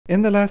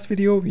In the last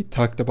video, we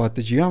talked about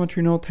the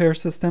geometry node hair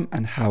system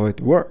and how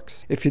it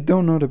works. If you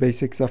don't know the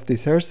basics of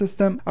this hair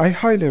system, I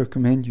highly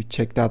recommend you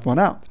check that one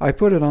out. I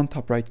put it on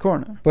top right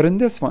corner. But in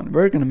this one,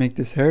 we're gonna make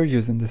this hair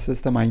using the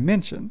system I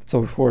mentioned.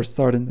 So before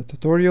starting the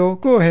tutorial,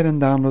 go ahead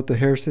and download the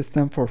hair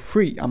system for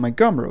free on my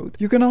Gumroad.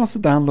 You can also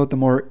download the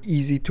more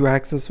easy to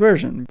access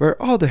version, where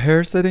all the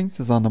hair settings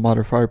is on the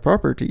modifier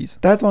properties.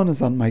 That one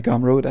is on my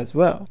Gumroad as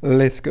well.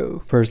 Let's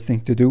go. First thing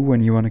to do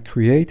when you want to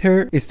create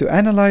hair is to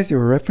analyze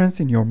your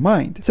reference in your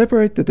mind.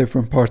 Separate the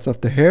different parts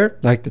of the hair,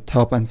 like the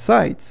top and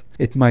sides.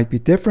 It might be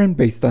different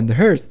based on the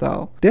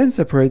hairstyle. Then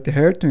separate the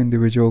hair to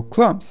individual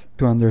clumps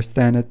to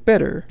understand it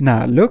better.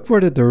 Now look for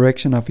the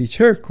direction of each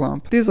hair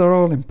clump. These are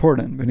all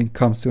important when it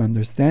comes to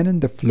understanding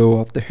the flow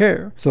of the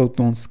hair, so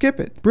don't skip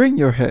it. Bring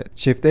your head,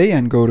 Shift A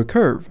and go to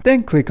curve.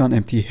 Then click on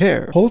empty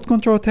hair. Hold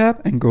Ctrl Tab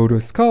and go to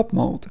sculpt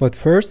mode. But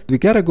first we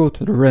gotta go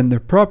to the render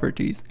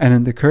properties, and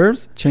in the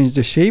curves change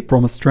the shape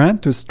from a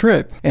strand to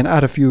strip and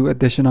add a few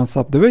additional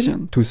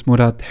subdivision to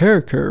smooth out the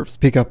hair curves.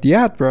 Pick up the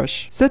add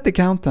brush. Set the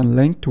count and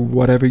length to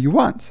whatever you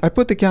want. I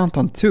put the count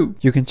on 2.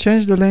 You can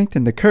change the length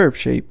in the curve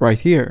shape right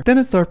here.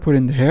 Then start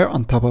putting the hair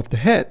on top of the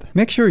head.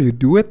 Make sure you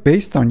do it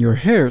based on your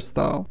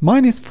hairstyle.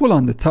 Mine is full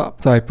on the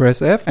top, so I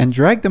press F and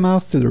drag the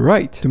mouse to the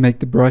right to make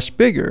the brush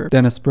bigger.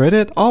 Then spread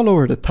it all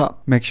over the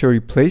top. Make sure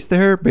you place the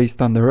hair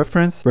based on the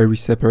reference where we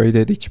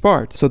separated each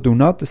part, so do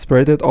not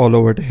spread it all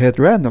over the head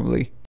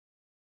randomly.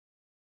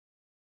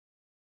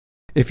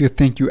 If you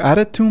think you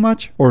added too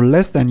much or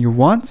less than you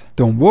want,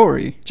 don't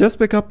worry. Just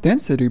pick up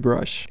density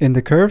brush. In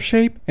the curve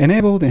shape,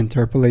 enable the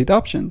interpolate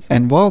options.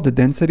 And while the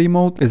density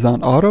mode is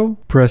on auto,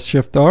 press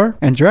Shift R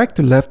and drag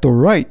to left or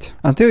right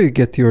until you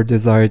get to your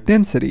desired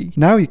density.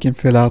 Now you can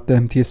fill out the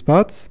empty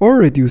spots or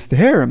reduce the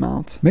hair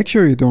amount. Make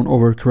sure you don't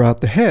overcrowd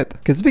the head,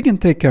 because we can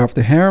take care of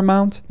the hair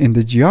amount in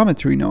the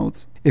geometry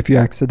nodes. If you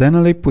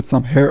accidentally put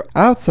some hair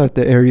outside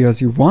the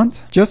areas you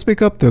want, just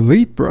pick up the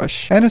lead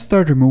brush and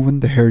start removing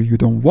the hair you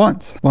don't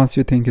want. Once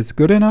you think it's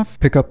good enough,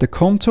 pick up the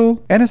comb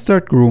tool and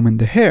start grooming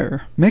the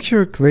hair. Make sure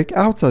you click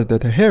outside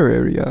the hair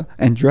area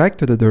and drag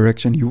to the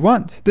direction you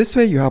want. This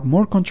way you have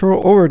more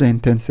control over the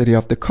intensity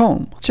of the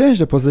comb. Change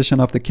the position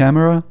of the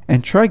camera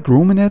and try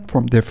grooming it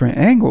from different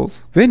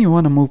angles. When you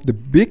want to move the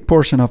big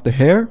portion of the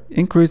hair,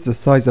 increase the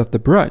size of the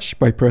brush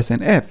by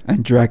pressing F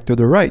and drag to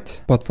the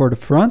right. But for the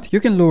front, you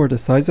can lower the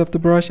size of the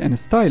brush and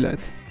style it.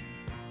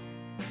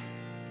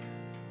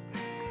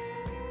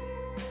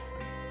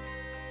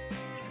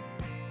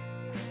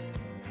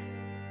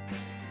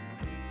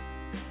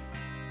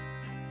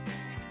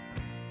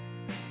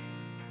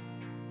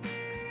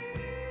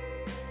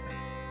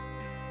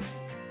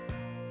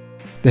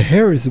 The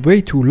hair is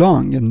way too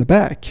long in the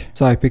back,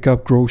 so I pick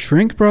up Grow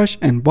Shrink brush,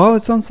 and while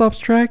it's on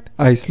subtract,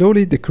 I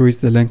slowly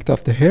decrease the length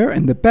of the hair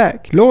in the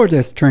back. Lower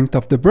the strength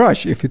of the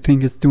brush if you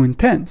think it's too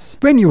intense.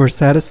 When you are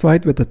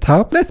satisfied with the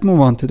top, let's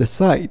move on to the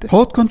side.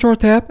 Hold Ctrl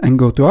Tab and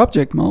go to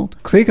object mode.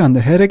 Click on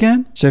the head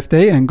again, Shift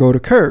A and go to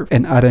curve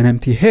and add an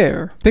empty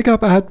hair. Pick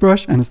up add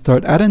brush and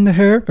start adding the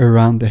hair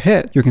around the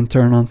head. You can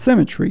turn on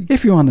symmetry.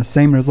 If you want the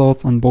same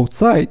results on both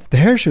sides, the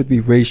hair should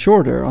be way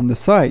shorter on the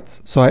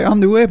sides, so I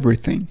undo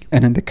everything.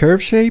 And in the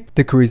curve shape,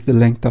 decrease the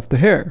length of the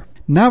hair.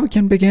 Now we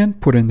can begin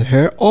putting the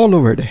hair all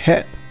over the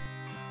head.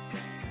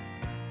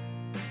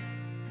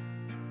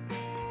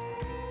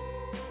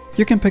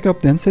 You can pick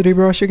up density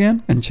brush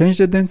again and change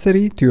the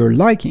density to your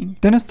liking.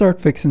 Then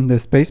start fixing the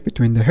space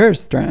between the hair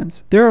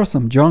strands. There are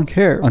some junk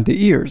hair on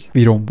the ears.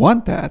 We don't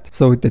want that.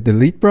 So with the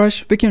delete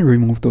brush, we can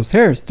remove those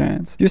hair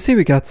strands. You see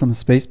we got some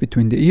space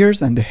between the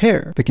ears and the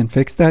hair. We can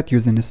fix that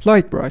using a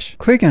slide brush.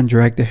 Click and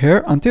drag the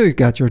hair until you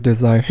got your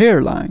desired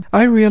hairline.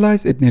 I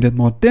realized it needed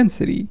more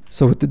density.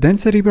 So with the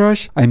density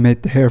brush, I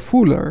made the hair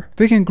fuller.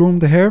 We can groom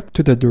the hair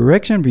to the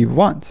direction we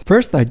want.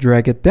 First I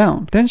drag it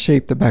down, then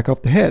shape the back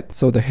of the head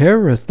so the hair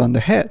rests on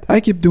the head. I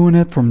keep doing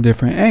it from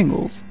different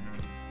angles.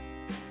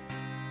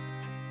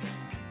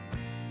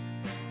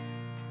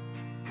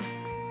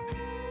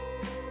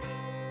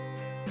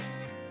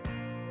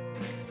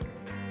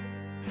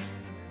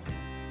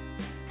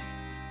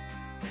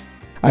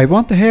 I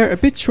want the hair a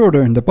bit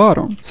shorter in the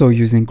bottom, so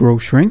using Grow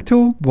Shrink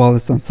tool, while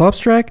it's on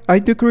subtract, I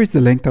decrease the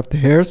length of the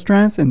hair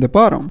strands in the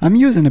bottom. I'm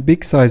using a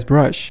big size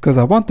brush, because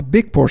I want the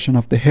big portion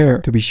of the hair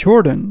to be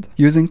shortened.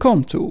 Using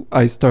comb tool,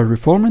 I start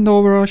reforming the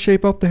overall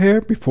shape of the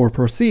hair before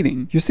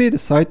proceeding. You see the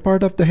side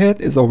part of the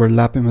head is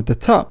overlapping with the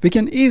top. We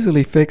can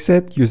easily fix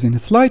it using a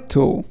slide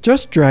tool.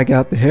 Just drag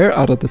out the hair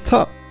out of the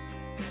top.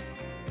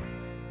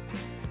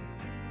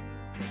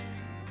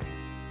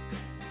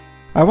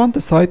 I want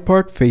the side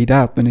part fade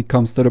out when it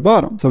comes to the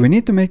bottom, so we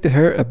need to make the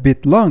hair a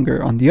bit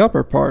longer on the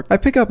upper part. I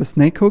pick up a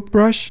snake hook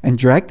brush and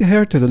drag the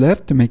hair to the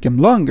left to make him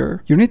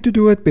longer. You need to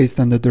do it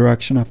based on the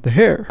direction of the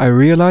hair. I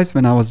realized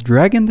when I was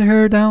dragging the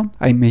hair down,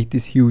 I made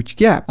this huge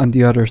gap on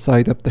the other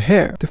side of the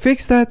hair. To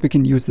fix that, we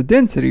can use the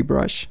density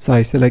brush. So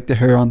I select the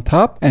hair on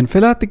top and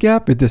fill out the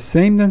gap with the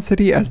same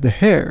density as the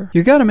hair.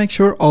 You gotta make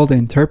sure all the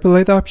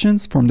interpolate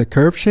options from the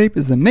curve shape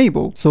is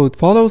enabled, so it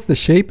follows the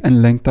shape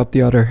and length of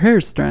the other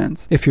hair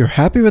strands. If you're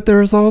happy with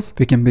the results,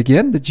 we can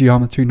begin the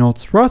geometry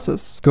nodes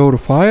process. Go to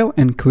File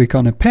and click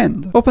on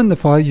Append. Open the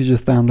file you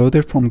just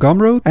downloaded from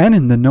Gumroad and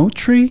in the node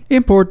tree,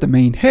 import the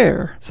main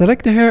hair.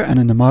 Select the hair and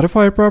in the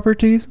modifier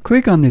properties,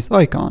 click on this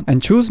icon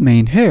and choose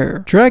main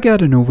hair. Drag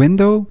out a new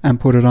window and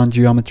put it on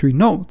geometry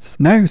nodes.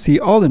 Now you see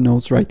all the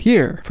nodes right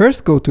here.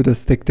 First go to the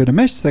stick to the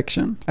mesh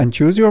section and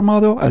choose your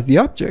model as the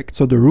object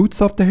so the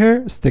roots of the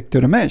hair stick to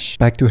the mesh.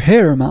 Back to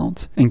hair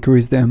amount.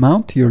 Increase the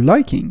amount to your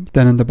liking.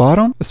 Then in the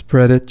bottom,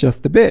 spread it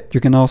just a bit. You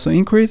can also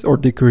increase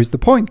or decrease the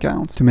point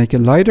counts to make it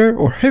lighter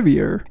or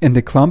heavier. In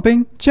the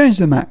clumping, change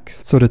the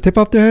max so the tip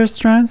of the hair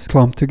strands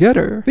clump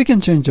together. We can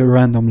change the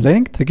random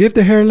length to give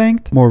the hair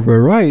length more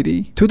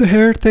variety. To the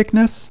hair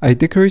thickness, I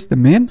decrease the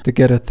min to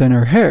get a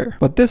thinner hair,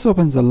 but this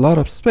opens a lot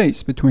of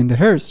space between the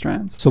hair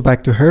strands. So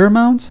back to hair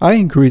amount, I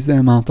increase the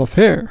amount of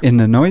hair. In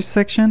the noise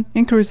section,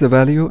 increase the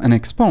value and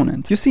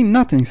exponent. You see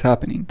nothing's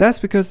happening. That's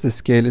because the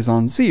scale is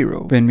on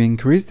 0. When we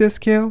increase the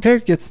scale, hair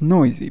gets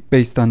noisy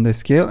based on the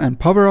scale and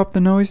power up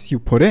the noise you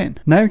put in.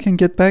 Now you can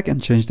get back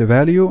and change the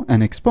value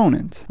and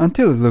exponent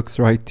until it looks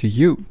right to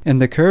you. In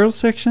the curl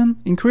section,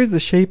 increase the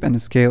shape and the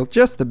scale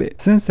just a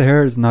bit. Since the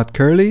hair is not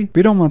curly,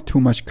 we don't want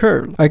too much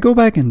curl. I go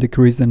back and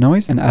decrease the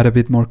noise and add a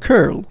bit more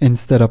curl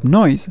instead of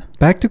noise.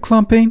 Back to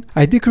clumping,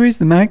 I decrease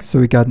the max so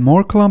we got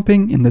more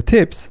clumping in the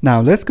tips.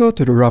 Now let's go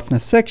to the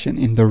roughness section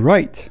in the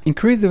right.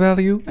 Increase the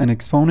value and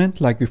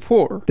exponent like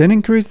before. Then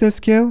increase the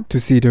scale to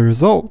see the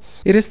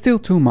results. It is still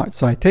too much,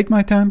 so I take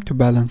my time to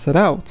balance it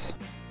out.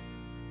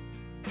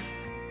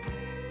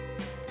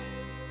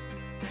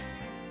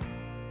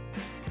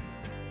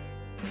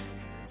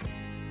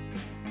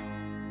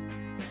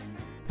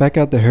 Back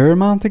at the hair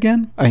amount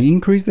again, I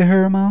increase the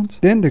hair amount,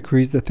 then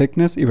decrease the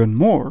thickness even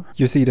more.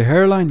 You see the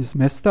hairline is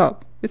messed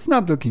up. It's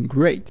not looking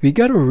great. We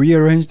gotta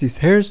rearrange these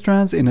hair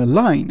strands in a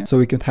line so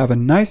we could have a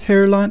nice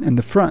hairline in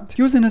the front.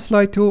 Using a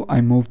slide tool,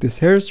 I move these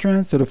hair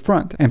strands to the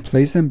front and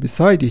place them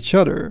beside each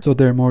other so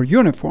they're more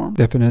uniform.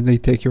 Definitely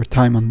take your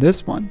time on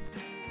this one.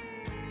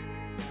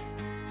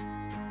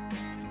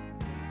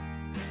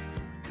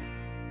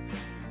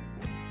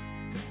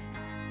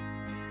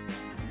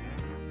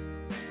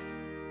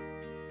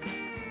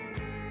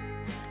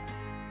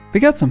 We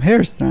got some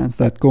hair strands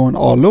that go on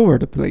all over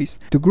the place.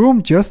 To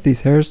groom just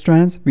these hair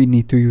strands, we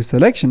need to use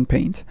selection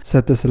paint.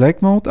 Set the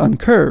select mode on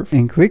curve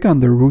and click on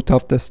the root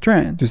of the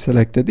strand to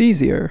select it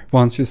easier.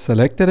 Once you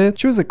selected it,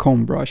 choose a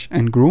comb brush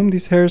and groom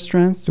these hair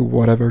strands to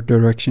whatever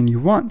direction you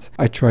want.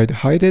 I try to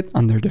hide it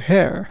under the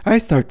hair. I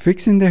start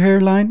fixing the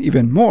hairline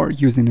even more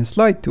using a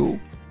slide tool.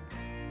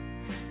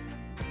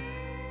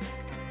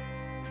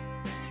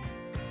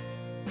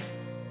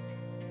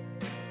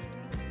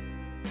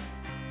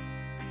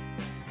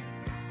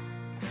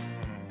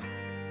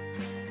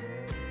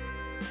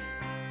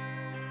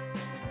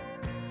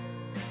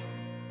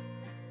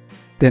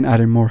 Then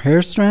adding more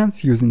hair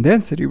strands using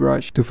density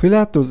brush to fill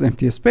out those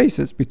empty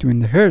spaces between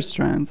the hair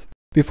strands.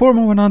 Before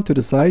moving on to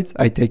the sides,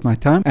 I take my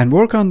time and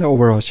work on the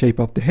overall shape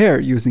of the hair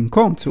using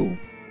comb tool.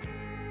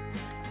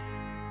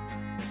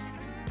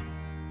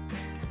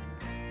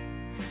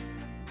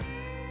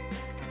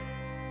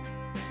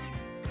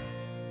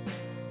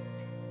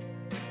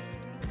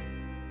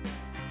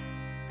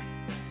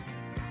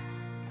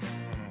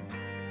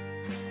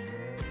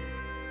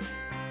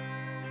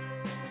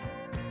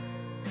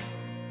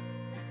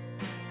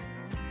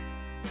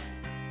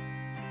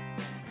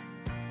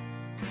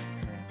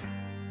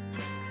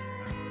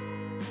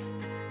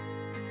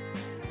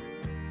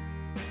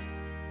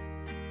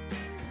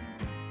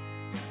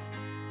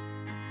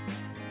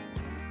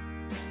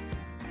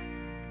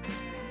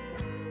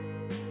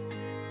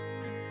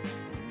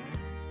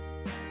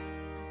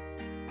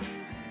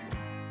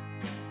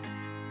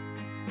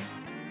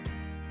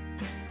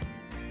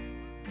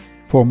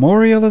 For more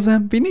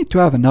realism, we need to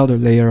have another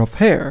layer of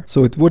hair,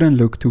 so it wouldn't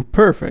look too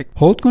perfect.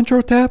 Hold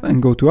Ctrl Tab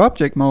and go to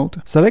Object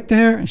Mode. Select the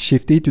hair and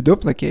Shift E to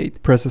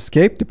duplicate. Press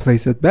Escape to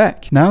place it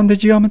back. Now in the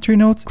geometry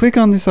nodes, click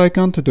on this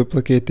icon to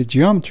duplicate the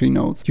geometry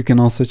nodes. You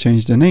can also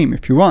change the name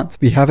if you want.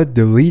 We have a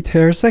Delete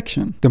Hair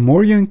section. The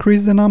more you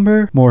increase the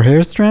number, more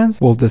hair strands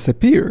will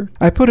disappear.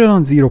 I put it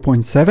on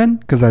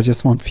 0.7 because I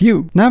just want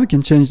few. Now we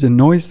can change the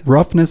noise,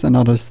 roughness and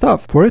other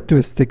stuff for it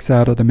to stick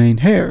out of the main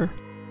hair.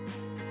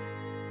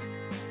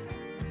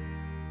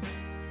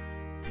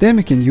 Then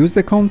we can use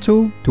the comb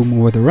tool to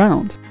move it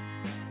around.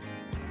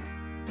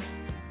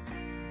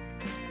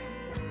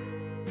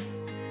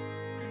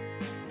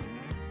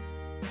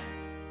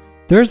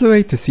 There's a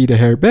way to see the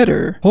hair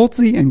better. Hold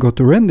Z and go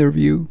to render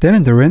view. Then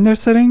in the render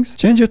settings,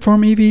 change it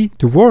from Eevee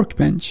to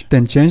workbench.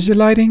 Then change the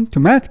lighting to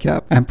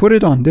madcap and put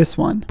it on this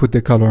one. Put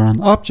the color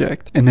on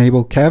object.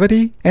 Enable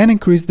cavity and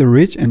increase the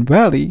ridge and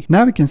valley.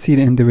 Now we can see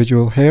the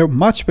individual hair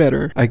much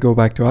better. I go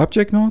back to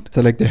object mode,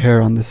 select the hair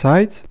on the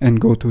sides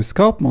and go to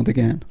sculpt mode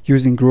again.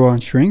 Using grow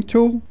and shrink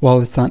tool,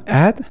 while it's on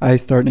add, I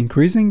start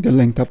increasing the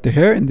length of the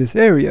hair in this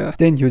area.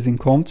 Then using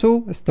comb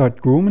tool,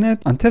 start grooming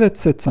it until it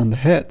sits on the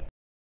head.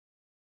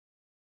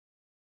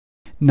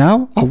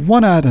 Now I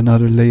want to add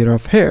another layer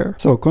of hair.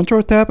 So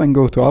Ctrl Tab and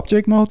go to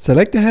object mode,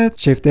 select the head,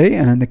 Shift A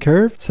and in the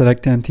curve,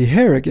 select the empty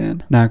hair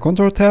again. Now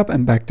Ctrl Tab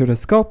and back to the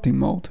sculpting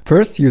mode.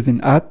 First,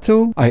 using add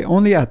tool, I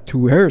only add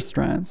 2 hair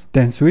strands.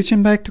 Then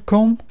switching back to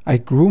comb, I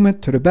groom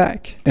it to the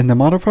back. In the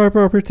modifier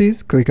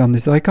properties, click on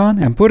this icon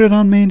and put it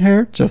on main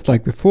hair just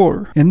like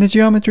before. In the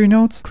geometry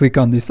nodes, click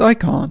on this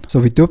icon.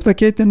 So we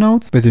duplicate the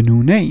nodes with a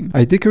new name.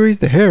 I decrease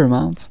the hair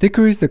amount,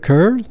 decrease the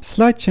curl,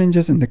 slight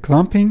changes in the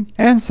clumping,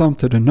 and some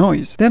to the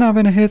noise. Then I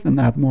went ahead and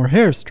add more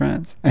hair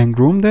strands and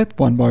groomed it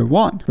one by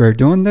one. We're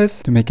doing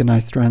this to make a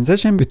nice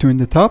transition between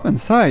the top and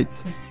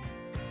sides.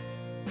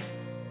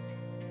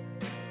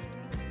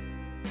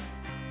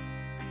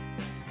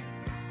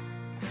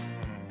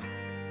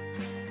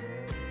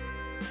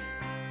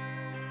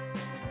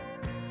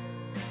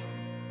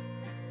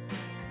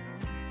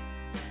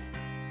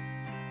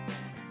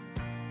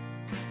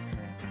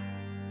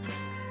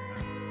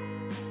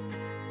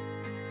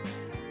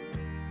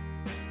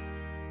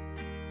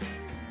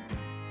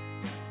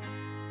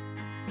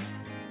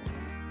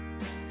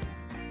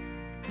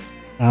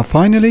 Now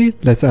finally,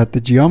 let's add the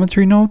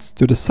geometry nodes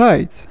to the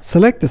sides.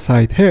 Select the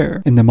side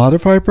hair. In the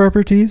modifier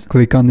properties,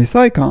 click on this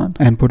icon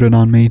and put it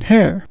on main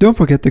hair. Don't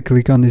forget to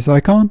click on this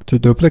icon to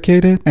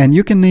duplicate it, and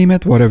you can name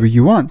it whatever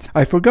you want.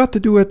 I forgot to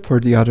do it for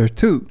the other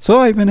two, so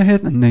I went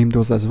ahead and named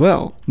those as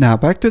well. Now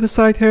back to the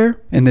side hair.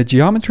 In the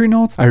geometry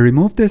nodes, I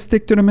removed the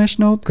stick to the mesh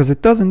node because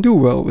it doesn't do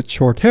well with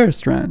short hair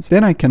strands.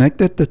 Then I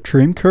connected the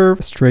trim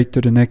curve straight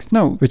to the next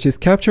node, which is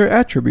capture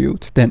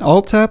attribute. Then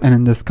alt tab, and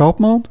in the sculpt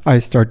mode, I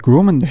start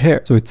grooming the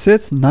hair so it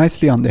sits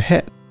nicely on the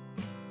head.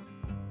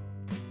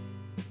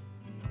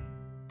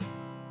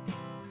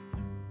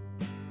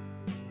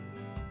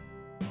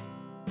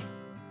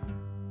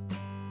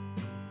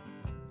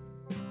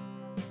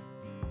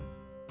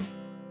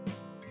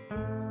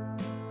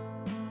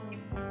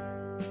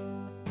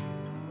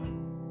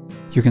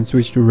 You can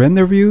switch to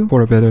render view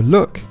for a better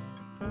look.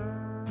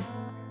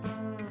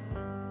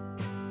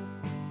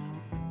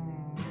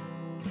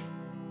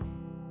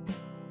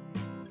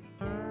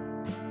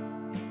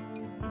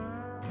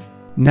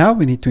 Now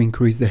we need to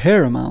increase the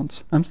hair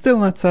amount. I'm still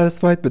not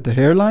satisfied with the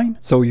hairline,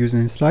 so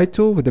using slide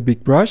tool with a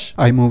big brush,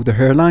 I move the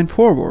hairline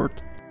forward.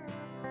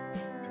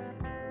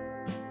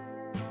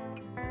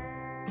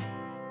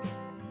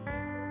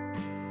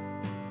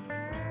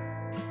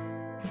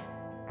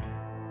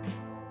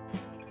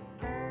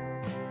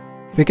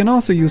 We can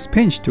also use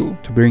pinch tool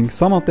to bring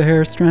some of the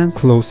hair strands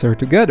closer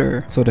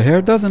together, so the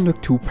hair doesn't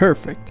look too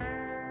perfect.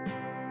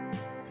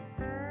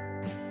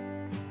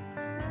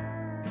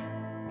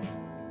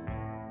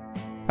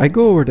 I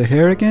go over the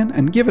hair again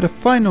and give it a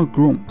final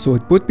groom so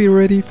it would be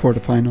ready for the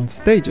final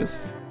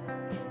stages.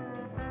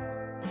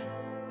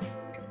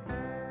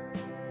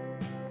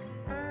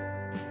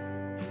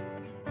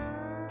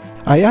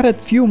 I added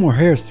few more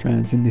hair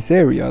strands in this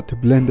area to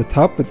blend the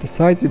top with the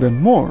sides even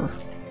more.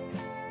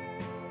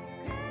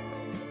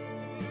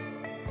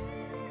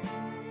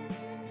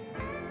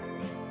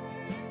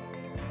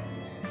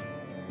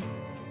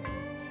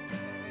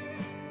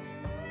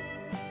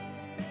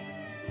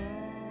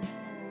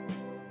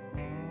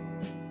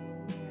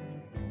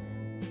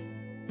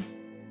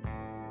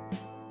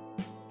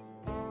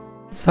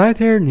 Side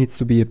hair needs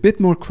to be a bit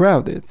more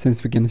crowded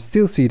since we can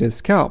still see the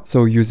scalp,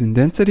 so using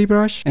density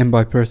brush and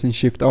by pressing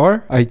Shift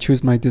R, I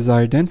choose my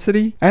desired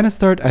density and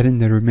start adding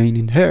the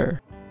remaining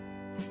hair.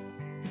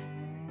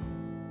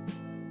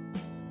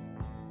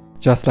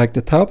 Just like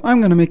the top, I'm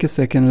gonna make a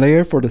second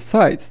layer for the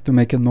sides to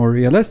make it more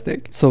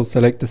realistic. So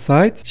select the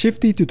sides,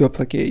 Shift D to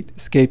duplicate,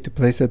 escape to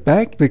place it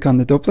back, click on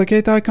the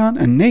duplicate icon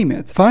and name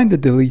it. Find the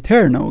delete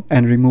hair node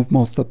and remove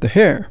most of the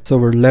hair. So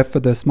we're left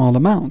with a small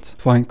amount.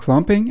 Find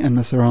clumping and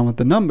mess around with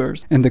the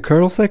numbers. In the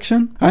curl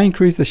section, I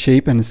increase the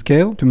shape and the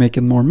scale to make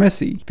it more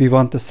messy. We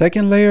want the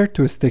second layer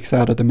to stick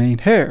out of the main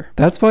hair.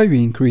 That's why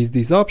we increase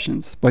these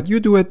options, but you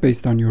do it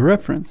based on your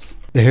reference.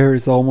 The hair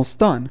is almost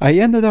done. I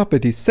ended up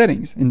with these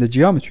settings in the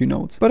geometry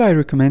nodes, but I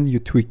recommend you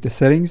tweak the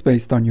settings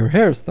based on your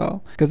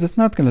hairstyle, because it's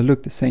not gonna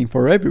look the same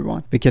for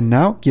everyone. We can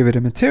now give it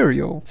a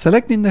material.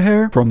 Selecting the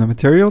hair from the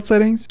material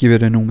settings, give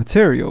it a new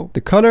material.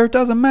 The color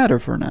doesn't matter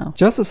for now.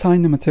 Just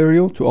assign the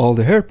material to all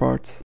the hair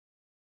parts.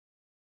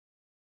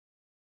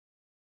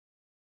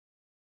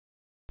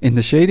 In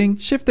the shading,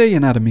 Shift A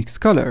and add a mix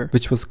color,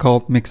 which was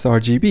called Mix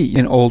RGB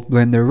in old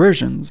Blender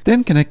versions.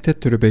 Then connect it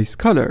to the base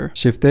color.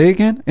 Shift A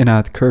again and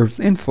add Curves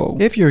Info.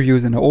 If you're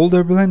using an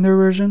older Blender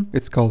version,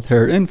 it's called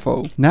Hair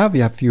Info. Now we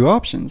have few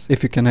options.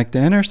 If you connect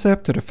the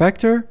intercept to the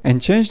factor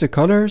and change the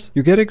colors,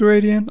 you get a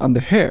gradient on the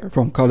hair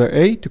from color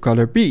A to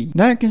color B.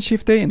 Now you can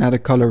Shift A and add a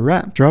color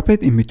ramp. Drop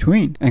it in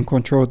between and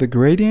control the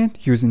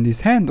gradient using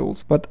these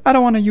handles, but I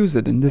don't want to use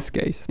it in this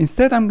case.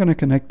 Instead, I'm going to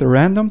connect the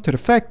random to the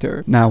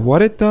factor. Now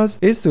what it does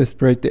is to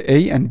spray separate the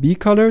A and B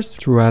colors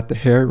throughout the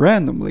hair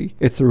randomly.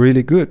 It's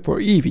really good for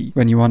Eevee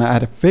when you want to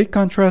add a fake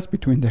contrast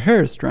between the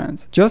hair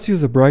strands. Just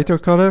use a brighter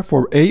color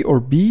for A or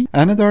B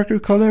and a darker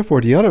color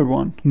for the other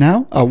one.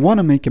 Now I want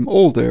to make him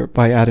older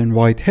by adding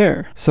white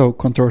hair. So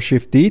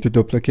Ctrl+Shift+D to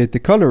duplicate the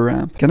color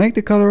ramp. Connect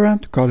the color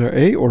ramp to color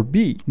A or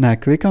B. Now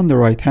click on the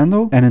right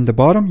handle and in the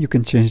bottom you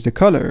can change the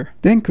color.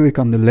 Then click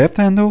on the left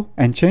handle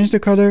and change the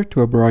color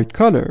to a bright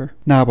color.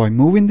 Now by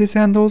moving these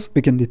handles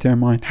we can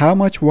determine how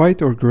much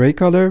white or gray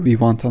color we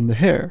want on the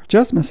hair.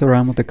 Just mess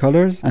around with the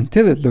colors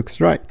until it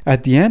looks right.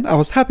 At the end I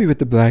was happy with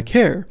the black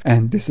hair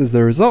and this is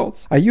the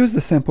results. I used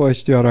a simple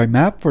HDRI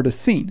map for the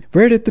scene.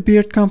 Where did the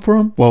beard come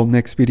from? Well,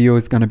 next video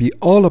is gonna be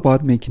all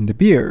about making the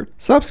beard.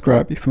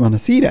 Subscribe if you wanna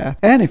see that.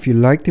 And if you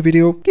liked the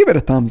video, give it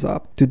a thumbs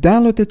up. To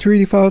download the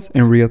 3D files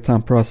and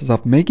real-time process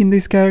of making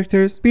these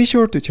characters, be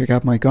sure to check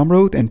out my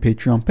Gumroad and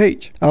Patreon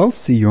page. I'll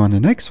see you on the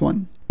next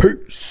one.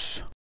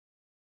 Peace!